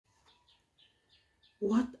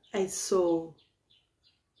What I saw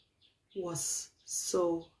was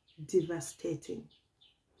so devastating.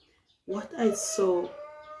 What I saw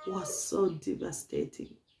was so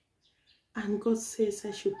devastating. And God says I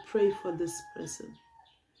should pray for this person.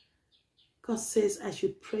 God says I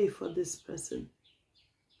should pray for this person.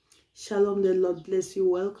 Shalom, the Lord bless you.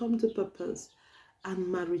 Welcome to Purpose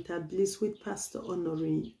and Marital Bliss with Pastor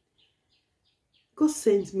Honorine. God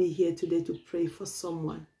sent me here today to pray for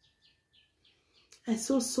someone. I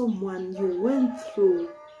saw someone, you went through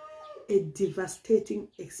a devastating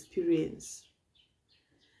experience.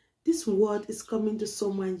 This word is coming to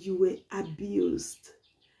someone you were abused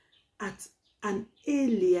at an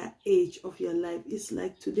earlier age of your life. It's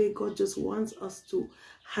like today God just wants us to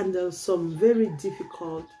handle some very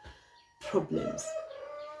difficult problems.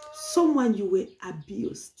 Someone you were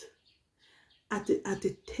abused at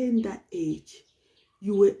a tender age.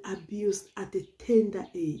 You were abused at a tender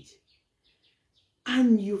age.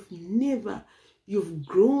 And you've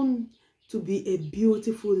grown to be a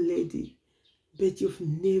beautiful lady, but you've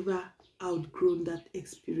never outgrown that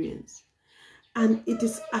experience. And it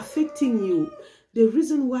is affecting you. The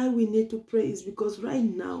reason why we need to pray is because right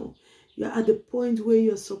now, you're at the point where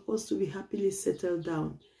you're supposed to be happily settled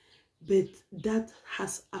down. But that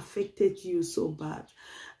has affected you so bad.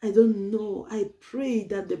 I don't know. I pray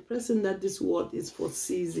that the person that this word is for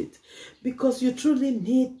sees it. Because you truly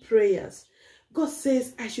need prayers. God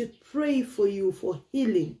says, I should pray for you for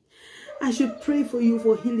healing. I should pray for you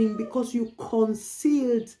for healing because you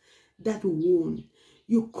concealed that wound.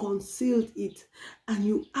 You concealed it and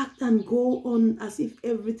you act and go on as if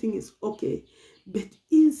everything is okay. But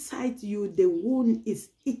inside you, the wound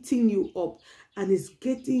is eating you up and is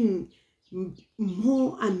getting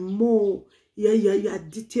more and more. You are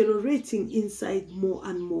deteriorating inside more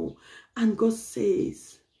and more. And God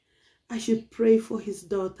says, I should pray for his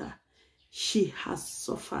daughter. She has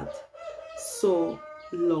suffered so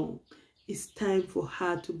long. It's time for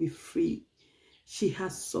her to be free. She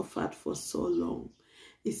has suffered for so long.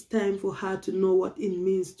 It's time for her to know what it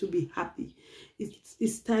means to be happy.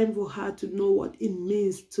 It's time for her to know what it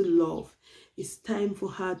means to love. It's time for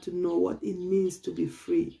her to know what it means to be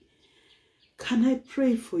free. Can I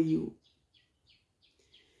pray for you?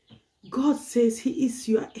 God says he is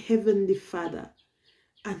your heavenly Father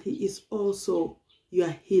and he is also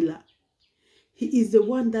your healer. He is the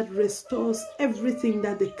one that restores everything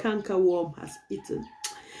that the cankerworm has eaten.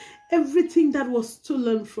 Everything that was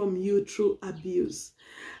stolen from you through abuse.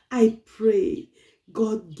 I pray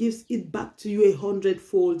God gives it back to you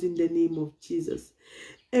 100-fold in the name of Jesus.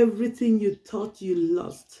 Everything you thought you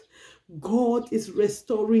lost, God is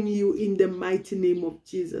restoring you in the mighty name of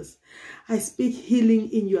Jesus. I speak healing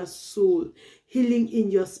in your soul, healing in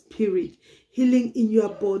your spirit, healing in your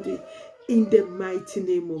body in the mighty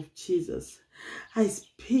name of Jesus. I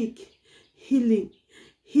speak healing,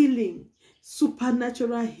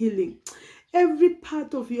 supernatural healing. Every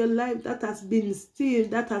part of your life that has been still,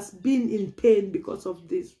 that has been in pain because of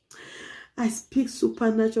this, I speak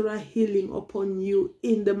supernatural healing upon you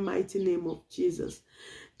in the mighty name of Jesus.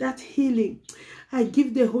 That healing, I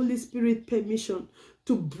give the Holy Spirit permission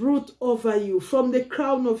to brood over you from the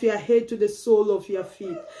crown of your head to the sole of your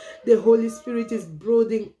feet. The Holy Spirit is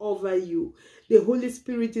brooding over you. The Holy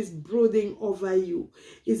Spirit is brooding over you.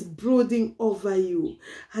 Is brooding over you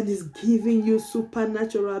and is giving you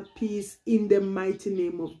supernatural peace in the mighty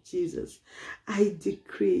name of Jesus. I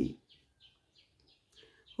decree.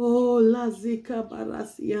 Oh, lazika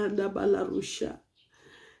barasianda balarusha.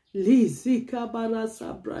 Lizika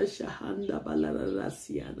barasa brasha handa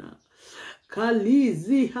balarasiana.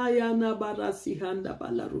 Kalizi hayana barasi handa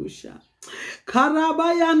balarusha.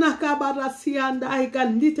 Karabayana kabarasianda. I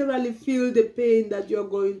can literally feel the pain that you're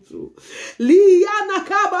going through. Liyana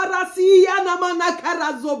kabarasiyana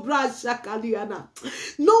manakarazo brasha kaliana.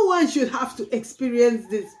 No one should have to experience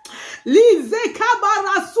this. Lize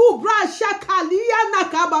kabarasu brasha kaliana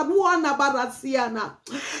kabaruana barasiana.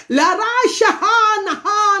 Larasha hana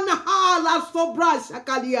hala sobrasha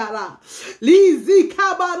kaliara. Lizi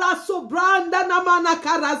kabaraso branda namana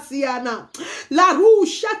karasiana.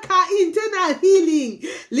 Larusha ka internal healing.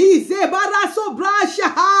 Lize baraso brasha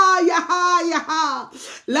ha.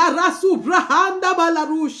 La rasu brahanda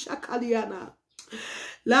balarusha kaliana.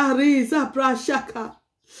 La riza brashaka.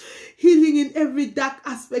 Healing in every dark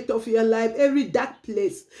aspect of your life, every dark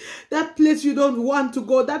place. That place you don't want to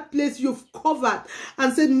go, that place you've covered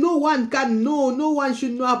and said no one can know, no one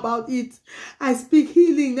should know about it. I speak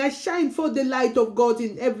healing. I shine for the light of God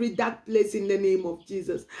in every dark place in the name of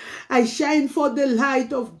Jesus. I shine for the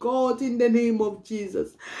light of God in the name of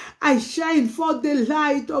Jesus. I shine for the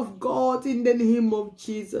light of God in the name of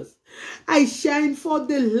Jesus. I shine for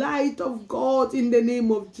the light of God in the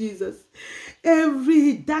name of Jesus.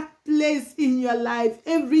 Every dark place in your life,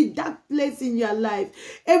 every dark place in your life,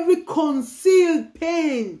 every concealed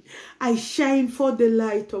pain, I shine for the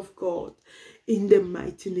light of God in the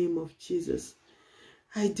mighty name of Jesus.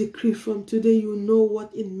 I decree from today you know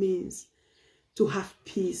what it means to have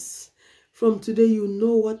peace. From today you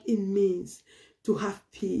know what it means to have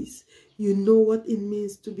peace. You know what it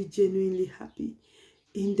means to be genuinely happy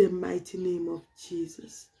in the mighty name of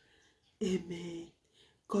Jesus. Amen.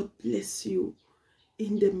 God bless you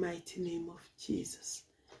in the mighty name of Jesus.